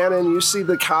 Shannon, you see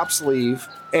the cops leave,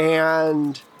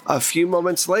 and a few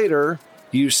moments later,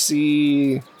 you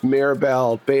see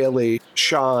Maribel, Bailey,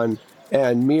 Sean,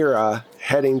 and Mira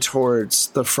heading towards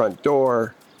the front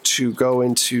door to go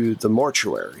into the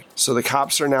mortuary. So the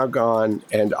cops are now gone,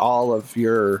 and all of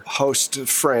your host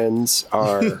friends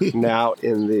are now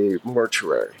in the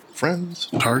mortuary. Friends,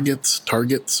 targets,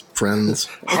 friends.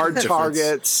 Hard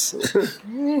targets.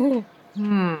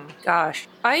 Gosh.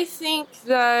 I think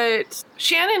that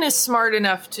Shannon is smart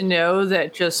enough to know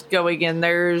that just going in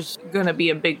there's going to be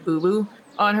a big boo-boo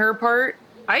on her part.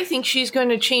 I think she's going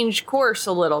to change course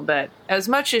a little bit. As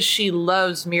much as she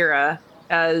loves Mira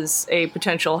as a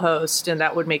potential host, and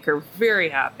that would make her very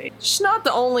happy. She's not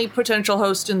the only potential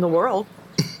host in the world.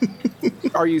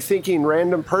 Are you thinking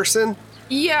random person?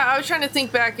 Yeah, I was trying to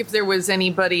think back if there was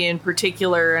anybody in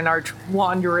particular in our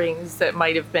wanderings that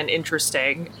might have been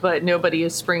interesting, but nobody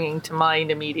is springing to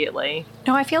mind immediately.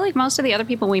 No, I feel like most of the other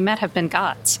people we met have been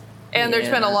gods. And there's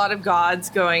been a lot of gods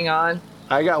going on.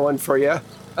 I got one for you.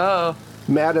 Oh.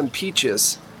 Madam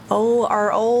Peaches. Oh,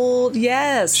 our old,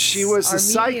 yes. She was our the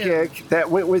psychic that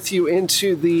went with you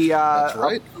into the... That's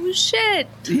right. Oh, shit.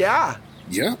 Yeah.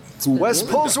 Yeah. Wes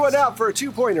pulls one out for a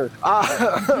 2-pointer.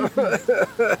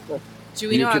 Do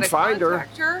we You know how can to find her.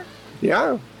 contact her?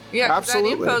 Yeah. Yeah, 'cause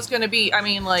Absolutely. that info's going to be,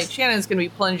 Shannon's going to be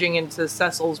plunging into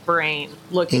Cecil's brain,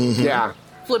 looking, Yeah.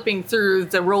 flipping through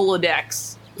the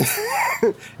Rolodex.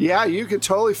 Yeah, you could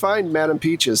totally find Madame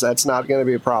Peaches. That's not going to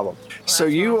be a problem. So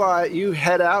you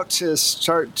head out to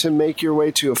start to make your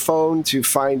way to a phone to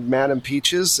find Madame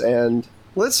Peaches, and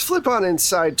let's flip on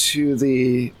inside to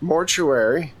the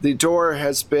mortuary. The door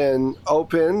has been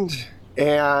opened,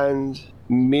 and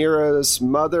Mira's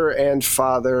mother and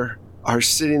father are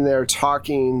sitting there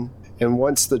talking, and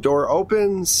once the door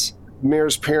opens,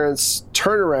 Mira's parents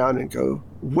turn around and go,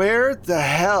 "Where the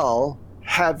hell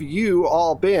have you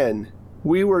all been?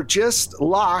 We were just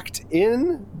locked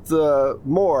in the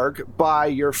morgue by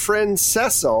your friend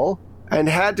Cecil and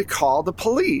had to call the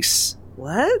police."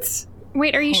 What?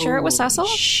 Wait, are you sure it was Cecil?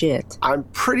 Shit. I'm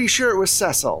pretty sure it was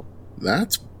Cecil.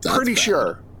 That's Pretty bad.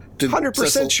 sure. Did 100%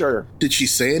 Cecil- sure. Did she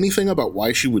say anything about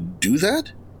why she would do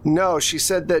that? No, she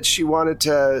said that she wanted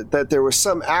that there was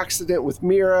some accident with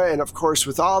Mira, and of course,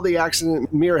 with all the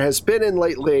accident Mira has been in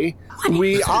lately,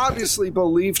 we obviously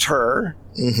believed her.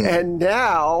 Mhm. And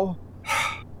now,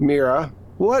 Mira,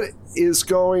 what is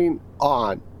going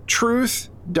on? Truth,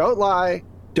 don't lie,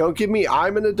 don't give me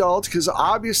I'm an adult, because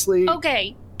obviously,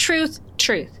 Okay, truth.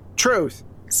 truth.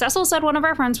 Cecil said one of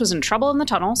our friends was in trouble in the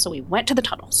tunnel, so we went to the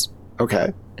tunnels.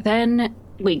 Okay. Then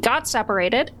we got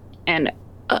separated, and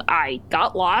I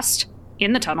got lost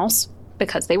in the tunnels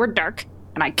because they were dark,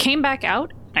 and I came back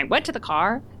out, and I went to the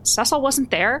car. Cecil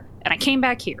wasn't there, and I came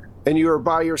back here. And you were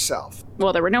by yourself.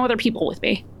 Well, there were no other people with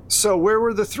me. So where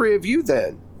were the three of you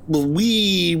then? Well,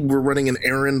 we were running an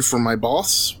errand for my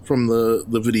boss from the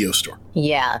video store.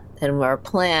 Yeah, and our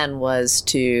plan was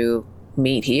to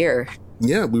meet here.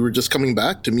 Yeah, we were just coming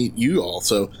back to meet you all,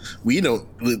 so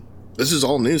this is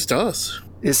all news to us.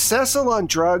 Is Cecil on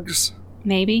drugs?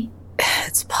 Maybe.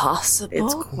 It's possible.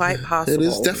 It's quite possible. It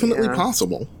is definitely yeah.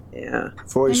 possible. Yeah.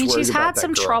 Always I mean, worried she's about had that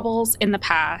some girl. troubles in the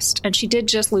past, and she did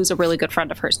just lose a really good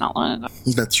friend of hers not long ago.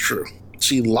 That's true.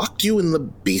 She locked you in the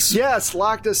basement. Yes,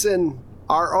 locked us in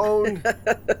our own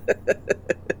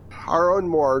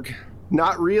morgue,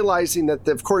 not realizing that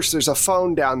of course there's a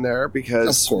phone down there,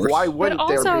 because Of course. why But wouldn't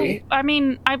also, there be? I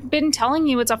mean, I've been telling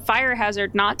you it's a fire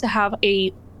hazard not to have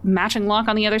a matching lock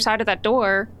on the other side of that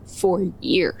door for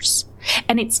years.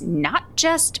 And it's not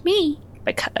just me,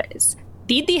 because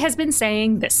Didi has been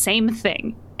saying the same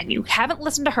thing, and you haven't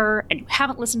listened to her, and you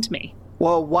haven't listened to me.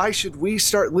 Well, why should we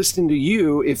start listening to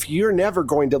you if you're never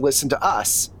going to listen to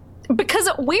us? Because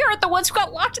we are the ones who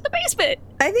got locked in the basement.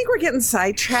 I think we're getting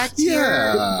sidetracked here.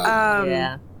 Yeah.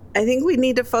 Yeah. I think we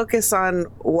need to focus on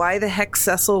why the heck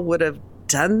Cecil would have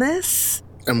done this.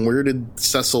 And where did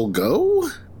Cecil go?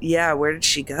 Yeah, where did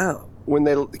she go? When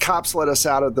the cops let us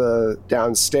out of the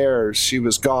downstairs, she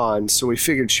was gone, so we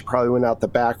figured she probably went out the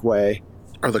back way.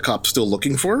 Are the cops still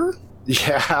looking for her?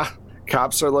 Yeah,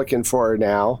 cops are looking for her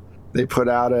now. They put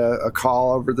out a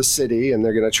call over the city, and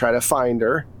they're going to try to find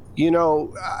her. You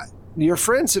know, your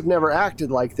friends have never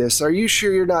acted like this. Are you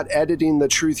sure you're not editing the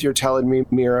truth you're telling me,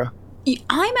 Mira?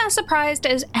 I'm as surprised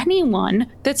as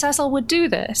anyone that Cecil would do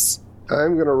this.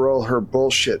 I'm going to roll her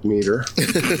bullshit meter.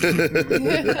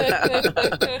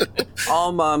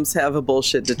 All moms have a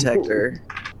bullshit detector.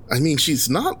 I mean, she's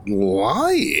not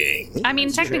lying. I mean,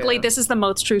 technically, this is the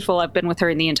most truthful I've been with her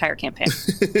in the entire campaign.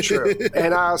 True.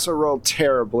 And I also rolled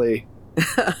terribly.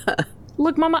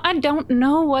 Look, Mama, I don't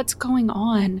know what's going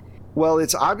on. Well,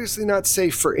 it's obviously not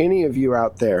safe for any of you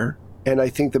out there. And I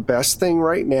think the best thing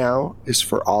right now is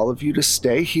for all of you to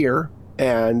stay here,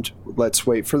 and let's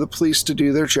wait for the police to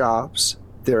do their jobs.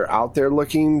 They're out there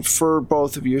looking for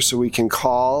both of you, so we can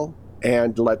call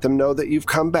and let them know that you've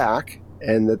come back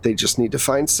and that they just need to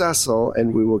find Cecil,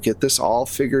 and we will get this all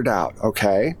figured out,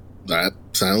 okay? That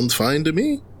sounds fine to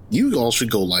me. You all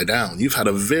should go lie down. You've had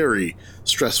a very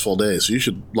stressful day, so you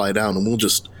should lie down, and we'll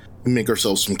just make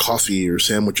ourselves some coffee or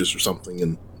sandwiches or something,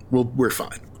 and we're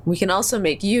fine. We can also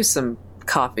make you some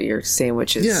coffee or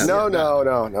sandwiches. Yeah. No.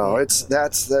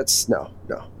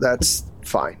 That's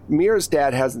fine. Mira's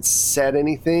dad hasn't said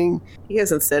anything. He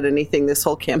hasn't said anything this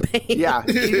whole campaign. Yeah.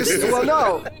 Well,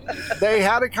 no. They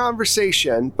had a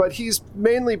conversation, but he's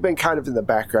mainly been kind of in the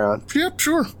background. Yep,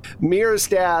 sure. Mira's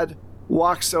dad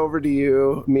walks over to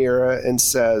you, Mira, and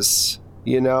says,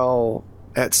 you know,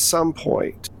 at some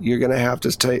point, you're going to have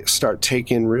to start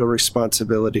taking real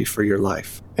responsibility for your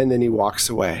life. And then he walks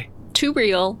away. Too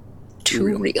real.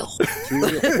 Too real.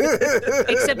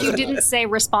 Except you didn't say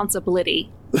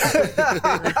responsibility.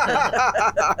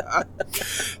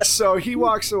 So he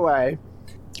walks away.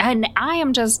 And I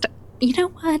am just, you know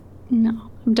what?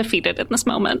 No, I'm defeated in this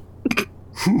moment.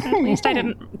 At least I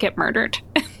didn't get murdered.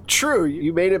 True,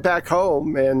 you made it back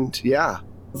home, and yeah.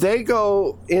 They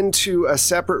go into a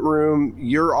separate room.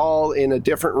 You're all in a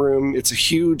different room.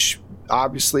 It's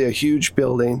obviously a huge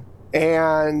building.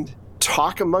 And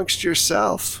talk amongst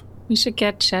yourself. We should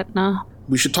get Chetna.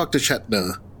 We should talk to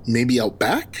Chetna. Maybe out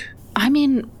back? I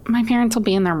mean, my parents will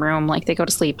be in their room, like they go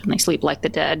to sleep and they sleep like the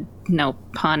dead. No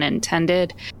pun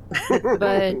intended.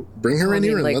 But bring her in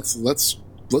here and let's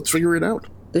figure it out.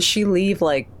 Does she leave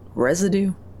like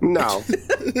residue? No.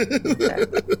 Okay.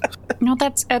 No,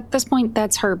 that's at this point.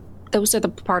 That's her. Those are the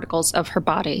particles of her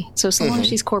body. So long as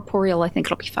she's corporeal, I think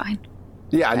it'll be fine.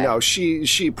 Yeah, no,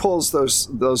 she pulls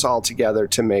those all together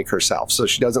to make herself, so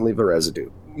she doesn't leave a residue.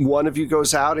 One of you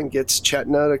goes out and gets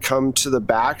Chetna to come to the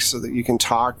back so that you can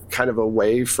talk kind of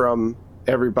away from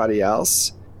everybody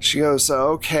else. She goes,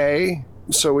 okay,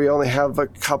 so we only have a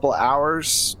couple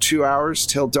hours, 2 hours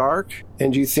till dark,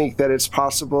 and you think that it's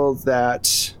possible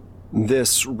that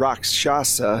this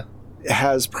Rakshasa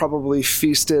has probably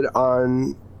feasted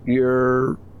on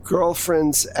your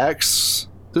girlfriend's ex.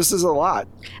 This is a lot.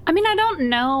 I mean, I don't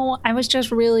know. I was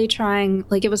just really trying,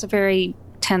 like, it was a very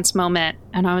tense moment,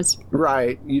 and I was...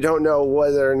 Right. You don't know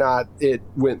whether or not it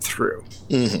went through.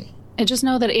 Mm-hmm. I just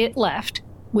know that it left,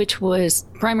 which was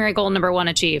primary goal number 1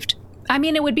 achieved. I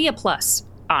mean, it would be a plus,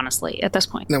 honestly, at this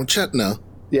point. Now, Chetna.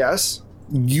 Yes?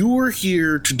 You're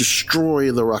here to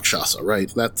destroy the Rakshasa,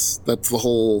 right? That's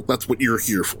what you're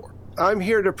here for. I'm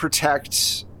here to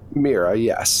protect Mira,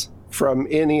 yes, from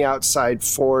any outside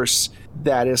force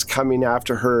that is coming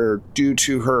after her due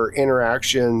to her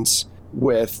interactions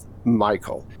with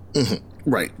Michael. Mm-hmm.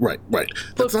 Right.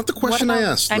 That's not the question I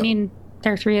asked, though. I mean,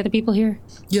 there are 3 other people here.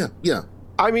 Yeah.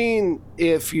 I mean,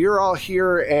 if you're all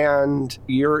here and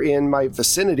you're in my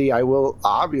vicinity, I will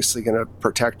obviously going to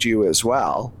protect you as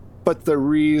well. But the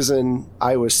reason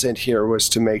I was sent here was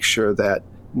to make sure that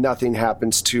nothing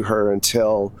happens to her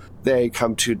until they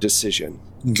come to a decision.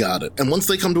 Got it. And once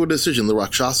they come to a decision, the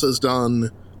Rakshasa is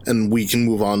done, and we can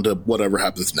move on to whatever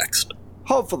happens next.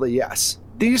 Hopefully, yes.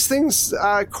 These things,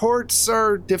 courts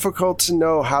are difficult to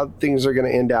know how things are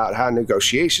going to end out, how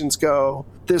negotiations go.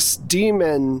 This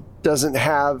demon doesn't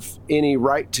have any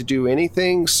right to do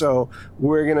anything, so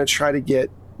we're going to try to get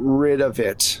rid of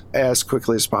it as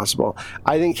quickly as possible.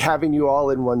 I think having you all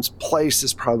in one place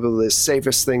is probably the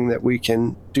safest thing that we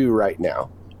can do right now.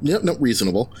 Yep, no,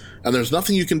 reasonable. And there's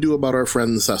nothing you can do about our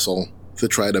friend Cecil to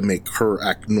try to make her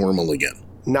act normal again.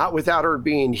 Not without her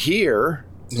being here.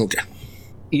 Okay.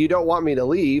 You don't want me to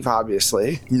leave,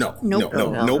 obviously. No.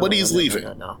 Nobody's leaving.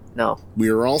 No. We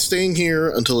are all staying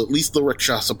here until at least the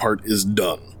Rakshasa part is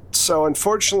done. So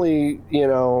unfortunately,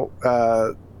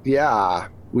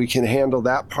 we can handle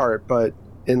that part, but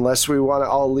unless we want to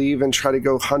all leave and try to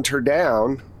go hunt her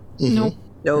down. Mm-hmm.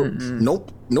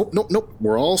 Nope.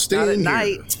 We're all staying here.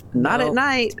 Not at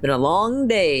night. It's been a long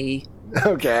day.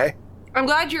 Okay. I'm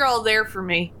glad you're all there for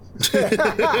me.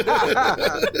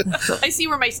 I see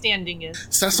where my standing is.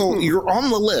 Cecil, you're on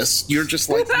the list. You're just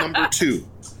like number 2.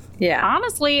 Yeah.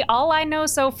 Honestly, all I know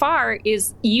so far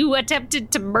is you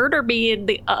attempted to murder me in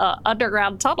the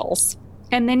underground tunnels,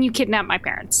 and then you kidnapped my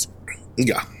parents.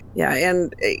 Yeah. Yeah,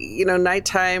 and,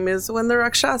 nighttime is when the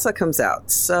Rakshasa comes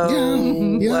out. So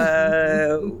we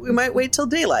might wait till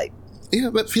daylight. Yeah,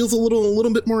 that feels a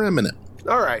little bit more imminent.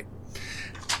 All right.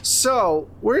 So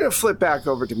we're going to flip back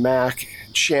over to Mac.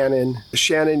 Shannon,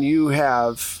 you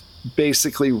have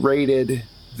basically raided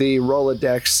the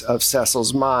Rolodex of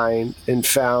Cecil's mind and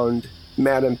found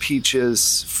Madame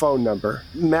Peach's phone number.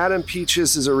 Madame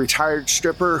Peaches is a retired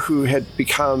stripper who had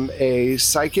become a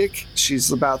psychic.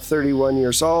 She's about 31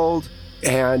 years old.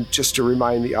 And just to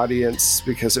remind the audience,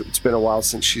 because it's been a while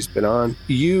since she's been on,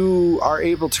 you are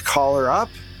able to call her up.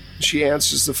 She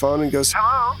answers the phone and goes,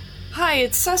 "Hello? Hi,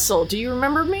 it's Cecil. Do you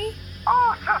remember me?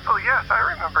 Oh, Cecil, yes, I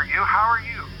remember you. How are you?"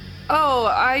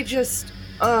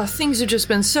 Oh, things have just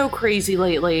been so crazy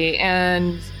lately,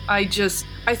 and I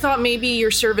thought maybe your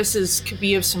services could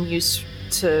be of some use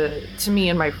to me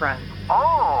and my friend.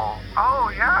 Oh,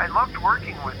 yeah, I loved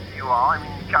working with you all. I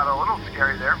mean, it got a little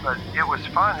scary there, but it was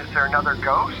fun. Is there another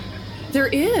ghost? There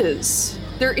is,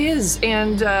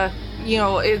 and,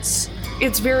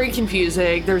 it's very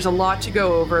confusing. There's a lot to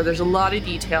go over. There's a lot of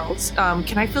details.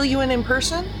 Can I fill you in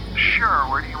person? Sure,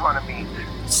 where do you want to meet?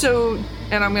 So,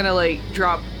 and I'm gonna,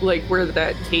 drop, where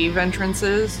that cave entrance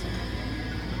is.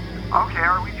 Okay,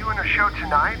 are we doing a show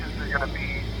tonight? Is there gonna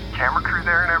be camera crew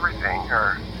there and everything,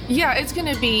 or...? Yeah, it's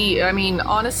gonna be,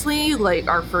 honestly,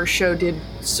 our first show did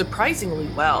surprisingly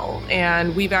well,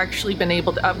 and we've actually been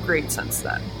able to upgrade since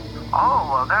then. Oh,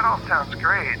 well, that all sounds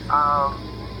great.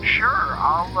 Sure,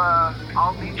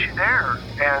 I'll meet you there,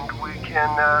 and we can,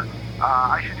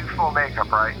 I should do full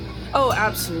makeup, right? Oh,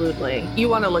 absolutely. You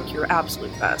want to look your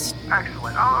absolute best.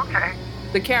 Excellent. Oh, okay.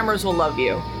 The cameras will love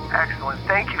you. Excellent.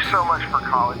 Thank you so much for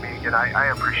calling me again. I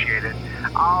appreciate it.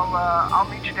 I'll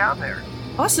meet you down there.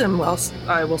 Awesome. Well,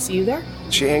 I will see you there.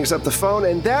 She hangs up the phone,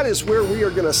 and that is where we are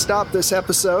going to stop this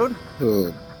episode.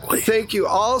 Oh, boy. Thank you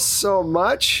all so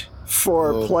much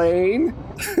for playing.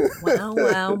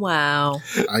 Wow.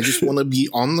 I just want to be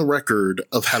on the record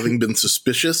of having been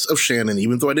suspicious of Shannon,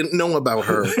 even though I didn't know about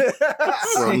her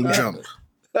from jump.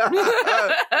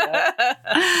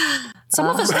 Some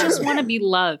of us just want to be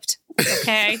loved,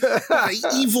 okay?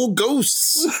 Evil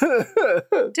ghosts.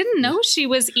 Didn't know she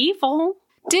was evil.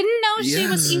 She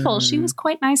was evil. She was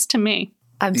quite nice to me.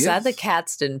 I'm sad the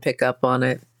cats didn't pick up on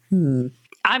it.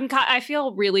 I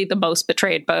feel really the most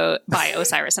betrayed by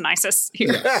Osiris and Isis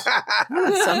here.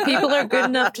 Some people are good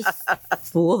enough to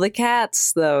fool the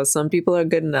cats, though. Some people are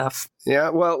good enough. Yeah,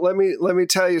 well, let me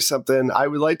tell you something. I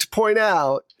would like to point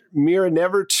out, Mira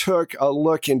never took a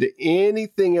look into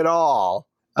anything at all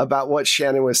about what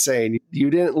Shannon was saying. You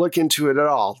didn't look into it at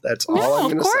all. That's all I'm going to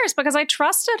say. No, of course, because I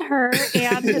trusted her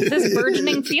and this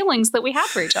burgeoning feelings that we have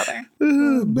for each other.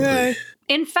 Oh, boy.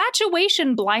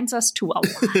 Infatuation blinds us to a lot.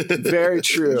 Very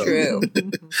true.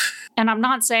 And I'm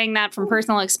not saying that from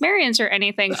personal experience or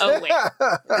anything. Oh, wait.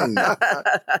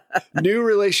 New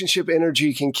relationship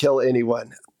energy can kill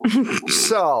anyone.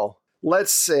 So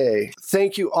let's say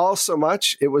thank you all so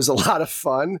much. It was a lot of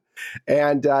fun,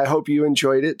 and I hope you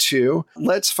enjoyed it too.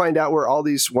 Let's find out where all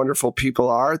these wonderful people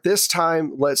are. This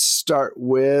time, let's start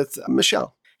with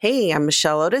Michelle. Hey, I'm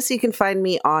Michelle Otis. You can find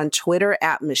me on Twitter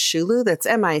at Michulu. That's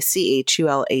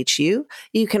Michulhu.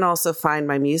 You can also find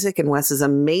my music and Wes's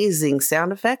amazing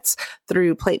sound effects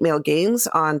through Plate Mail Games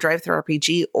on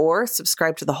DriveThruRPG, or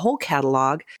subscribe to the whole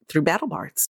catalog through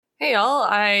BattleBards. Hey, all.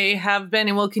 I have been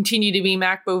and will continue to be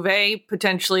Mac Beauvais,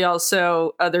 potentially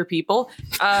also other people.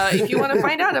 If you want to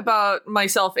find out about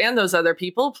myself and those other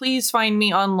people, please find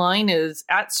me online as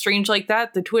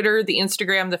 @StrangeLikeThat, the Twitter, the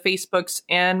Instagram, the Facebooks,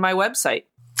 and my website.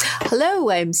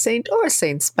 Hello, I'm Saint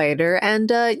Spider,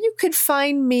 and you could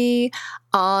find me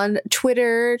on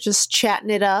Twitter, just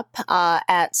chatting it up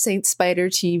at Saint Spider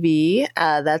TV.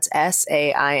 That's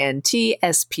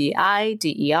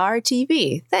SAINTSPIDER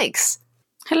TV. Thanks.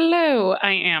 Hello,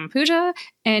 I am Pooja,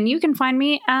 and you can find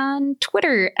me on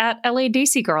Twitter at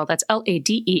LADC Girl. That's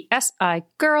LADESI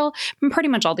Girl. And pretty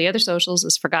much all the other socials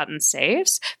is Forgotten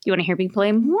Saves. If you want to hear me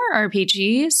play more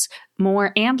RPGs,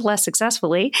 more and less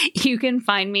successfully, you can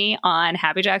find me on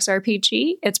Happy Jack's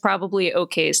RPG. It's probably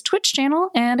OK's Twitch channel,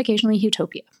 and occasionally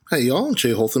Utopia. Hey y'all,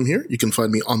 Jay Holtham here. You can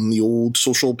find me on the old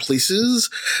social places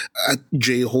at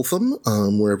Jay Holtham,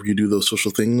 wherever you do those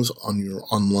social things on your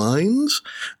onlines.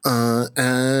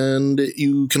 And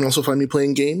you can also find me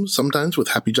playing games sometimes with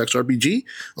Happy Jack's RPG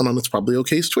on It's Probably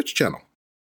OK's Twitch channel.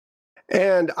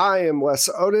 And I am Wes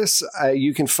Otis.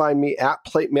 You can find me at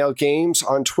Plate Mail Games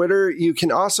on Twitter. You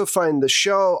can also find the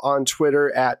show on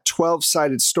Twitter at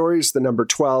 12-Sided Stories, the number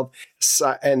 12,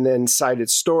 and then Sided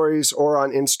Stories, or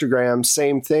on Instagram,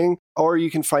 same thing. Or you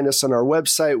can find us on our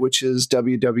website, which is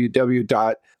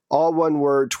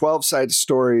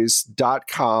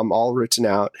www.12sidedstories.com, all written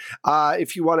out.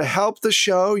 If you want to help the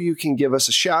show, you can give us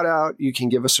a shout out. You can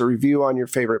give us a review on your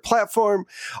favorite platform,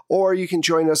 or you can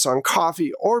join us on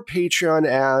Ko-fi or Patreon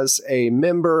as a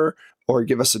member, or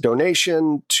give us a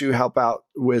donation to help out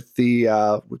with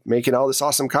with making all this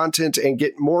awesome content and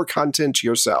get more content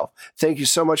yourself. Thank you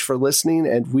so much for listening,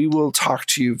 and we will talk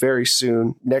to you very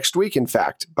soon, next week, in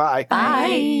fact. Bye.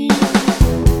 Bye.